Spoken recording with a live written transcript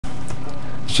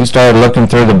she started looking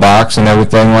through the box and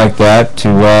everything like that to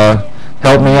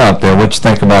help me out there. What you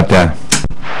think about that?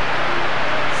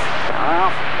 Well,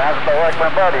 that's about like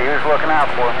my buddy. He was looking out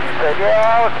for me. He said, yeah,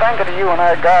 I was thinking of you when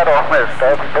I got all this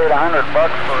stuff. He paid $100 for a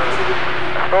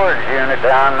storage unit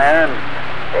down there, and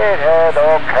it had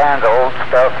all kinds of old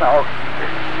stuff. Now,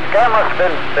 the guy must have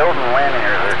been building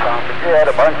linears or something. He had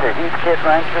a bunch of heat kit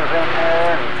wrenches in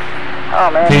there, and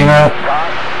oh man, Peanut,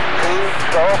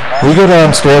 will you go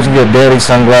downstairs and get Daddy's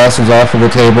sunglasses off of the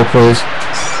table, please?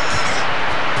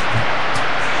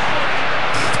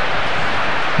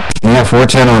 Yeah,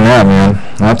 410 on that, man.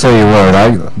 I'll tell you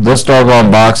what, this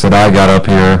doggone box that I got up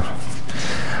here,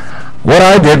 what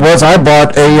I did was I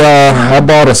bought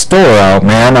a store out,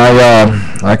 man.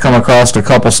 I come across a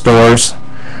couple stores,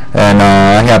 and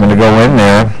I happened to go in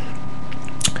there.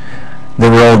 They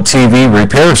were old TV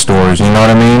repair stores, you know what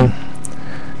I mean?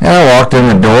 And I walked in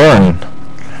the door and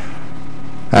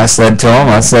I said to him,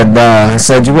 I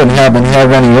said, you wouldn't happen to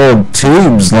have any old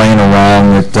tubes laying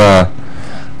around that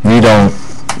you don't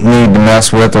need to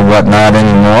mess with or whatnot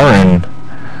anymore? And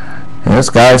this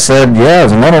guy said, yeah,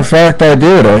 as a matter of fact, I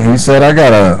did. He said, I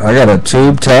got a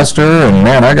tube tester, and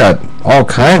man, I got all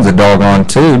kinds of doggone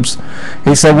tubes.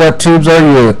 He said, what tubes are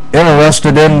you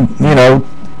interested in, you know,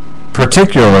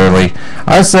 particularly?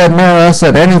 I said, man, I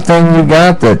said, anything you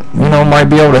got that, you know, might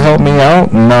be able to help me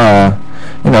out, and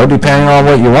you know, depending on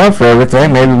what you want for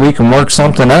everything, maybe we can work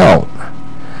something out.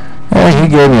 And he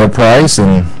gave me a price,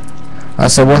 and I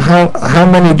said, well, how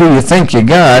many do you think you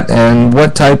got, and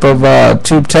what type of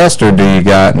tube tester do you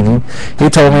got? And he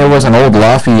told me it was an old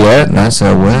Lafayette, and I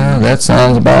said, well, that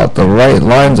sounds about the right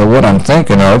lines of what I'm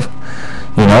thinking of,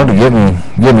 you know, to get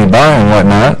me by and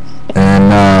whatnot.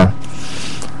 And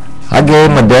I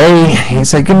gave him a day. He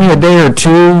said, give me a day or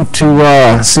two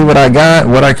to see what I got,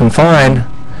 what I can find.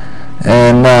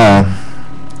 And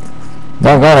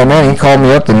doggone it, man, he called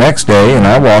me up the next day, and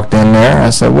I walked in there. I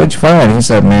said, what'd you find? He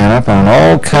said, man, I found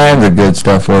all kinds of good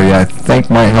stuff for you I think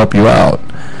might help you out.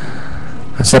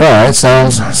 I said, all right,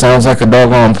 sounds like a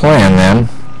doggone plan then.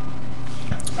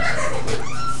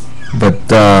 But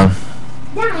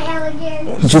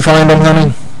did you find them,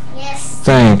 honey? Yes.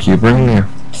 Thank you. Bring them here.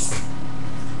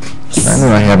 I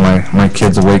knew I had my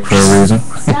kids awake for a reason.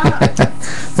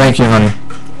 Thank you, honey.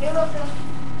 You're welcome.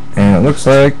 And it looks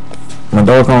like my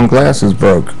doggone glasses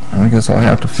broke. I guess I'll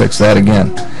have to fix that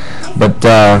again. But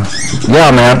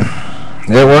yeah, man,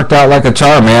 it worked out like a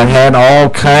charm, man. Had all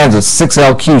kinds of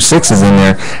 6LQ6s in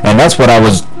there, and that's what I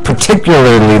was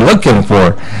particularly looking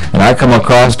for. And I come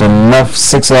across enough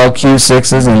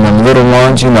 6LQ6s and them little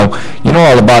ones, you know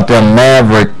all about them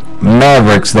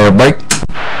Mavericks there, Blake.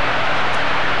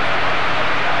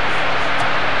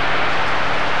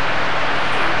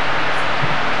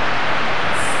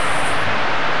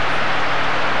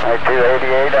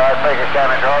 288, I think it's kind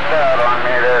of dropped out on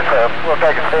me there, so we'll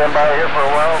take a stand by here for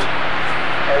a while.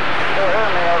 If you still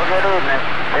hear me, have a good evening.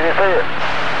 See you, see you.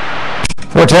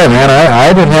 410, man,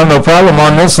 I didn't have no problem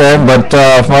on this end, but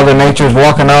if Mother Nature's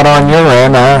walking out on your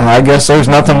end, I guess there's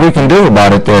nothing we can do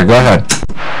about it there. Go ahead.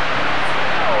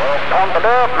 Well, pump it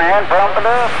up, man, pump it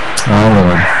up. Oh,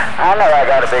 Lord. I know I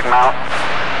got a big mouth.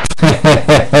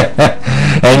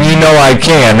 And you know I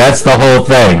can. That's the whole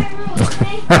thing.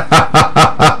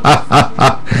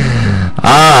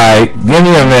 Alright, give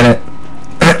me a minute.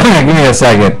 Give me a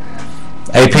second.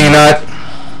 Hey, Peanut.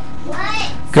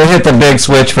 What? Go hit the big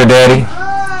switch for Daddy.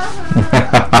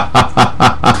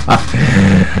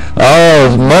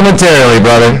 Oh, momentarily,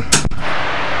 brother.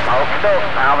 Okay,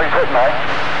 I'll be sitting back.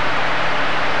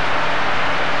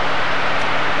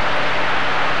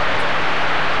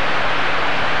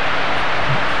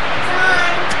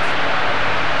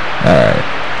 Alright.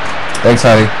 Thanks,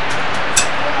 honey.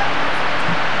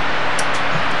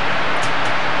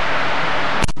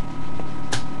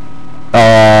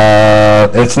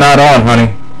 It's not on,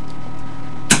 honey.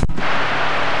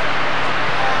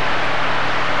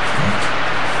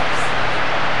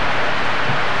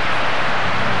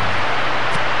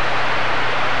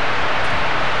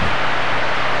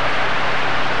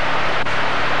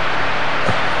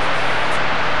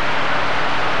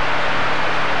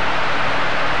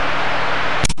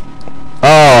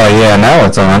 Oh, yeah, now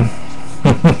it's on.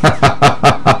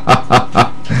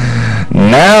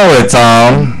 Now it's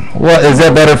on. What, is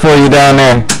that better for you down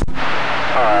there?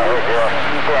 Alright, yeah,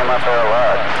 you came up there a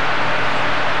lot.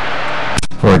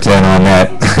 410 on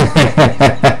that.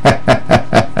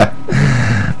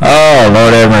 Oh,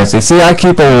 Lord have mercy. See, I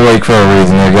keep them awake for a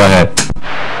reason. There, go ahead.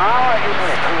 I use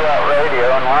my 2-out radio,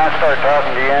 and when I start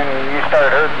talking to you and you start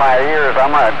hurting my ears,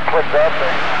 I'm going to click up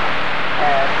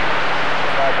and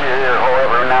back your ear,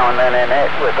 however, now and and then in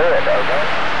it with it, okay?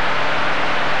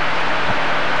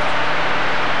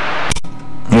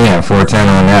 Yeah, 410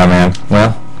 on that, man.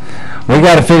 Well, we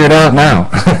got it figured out now.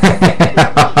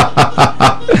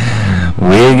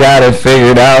 We got it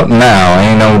figured out now,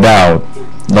 ain't no doubt.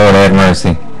 Lord have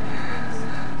mercy.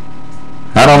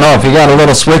 I don't know if you got a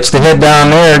little switch to hit down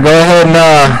there. Go ahead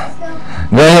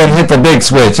and hit the big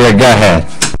switch. Yeah, go ahead.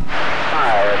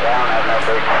 I don't have no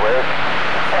big switch.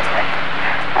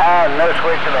 I have no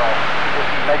switch at all.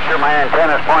 Just make sure my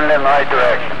antenna's pointed in the right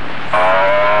direction.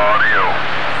 Audio.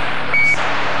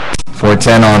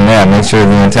 410 on that. Make sure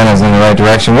the antenna's in the right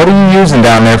direction. What are you using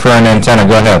down there for an antenna?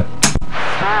 Go ahead.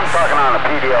 I'm talking on a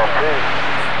PDL2.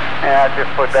 Yeah, I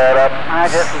just put that up. I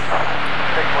just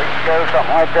 6 weeks ago,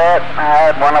 something like that. I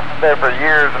had one up there for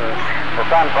years, and the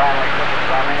sun finally took it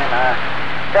from me, and I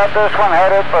got this one,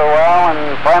 had it for a while,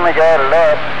 and finally got it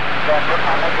up. So I put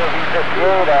my Nickel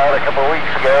V58 out a couple of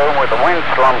weeks ago with a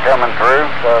windstorm coming through,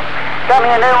 so got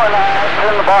me a new one.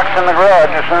 It's in the box in the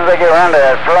garage. As soon as I get around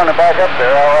to throwing it back up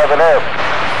there, I'll have it up.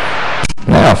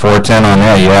 Yeah, 410 on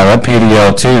that. Yeah, that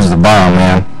PDL2 is the bomb,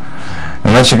 man.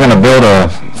 Unless you're going to build a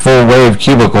full wave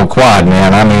cubicle quad,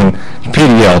 man. I mean,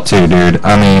 PDL2, dude.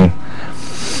 I mean,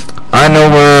 I know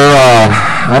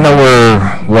where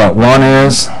what one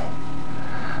is.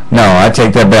 No, I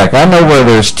take that back. I know where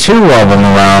there's 2 of them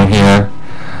around here.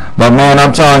 But man,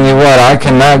 I'm telling you what, I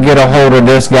cannot get a hold of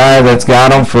this guy that's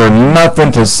got them for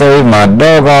nothing to save my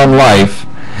doggone life.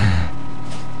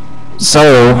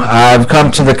 So I've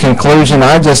come to the conclusion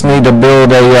I just need to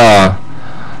build a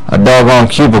doggone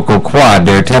cubicle quad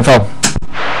there, Tenfo.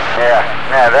 Yeah,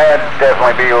 that'd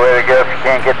definitely be the way to go if you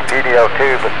can't get the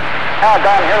PDL2. But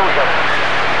down here we go.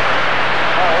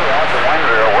 Oh, out the wind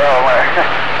real well.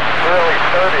 Really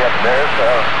sturdy up there, so.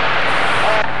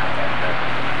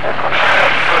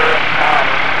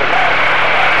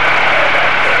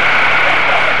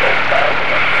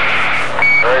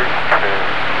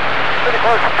 Pretty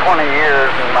close to 20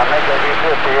 years, and my Nickel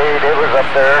V58, it was up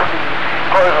there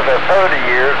close to 30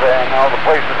 years, and all the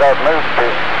places I've moved to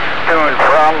and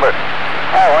from, but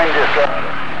that wind just got.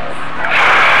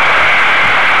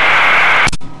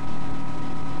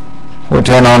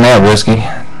 410 on that, Whiskey.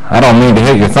 I don't mean to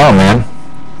hit your thumb, man.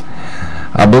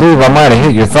 I believe I might have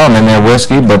hit your thumb in there,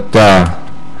 Whiskey, but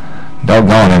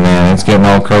doggone it, man. It's getting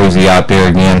all crazy out there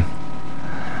again.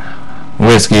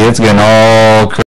 Whiskey, it's getting all crazy.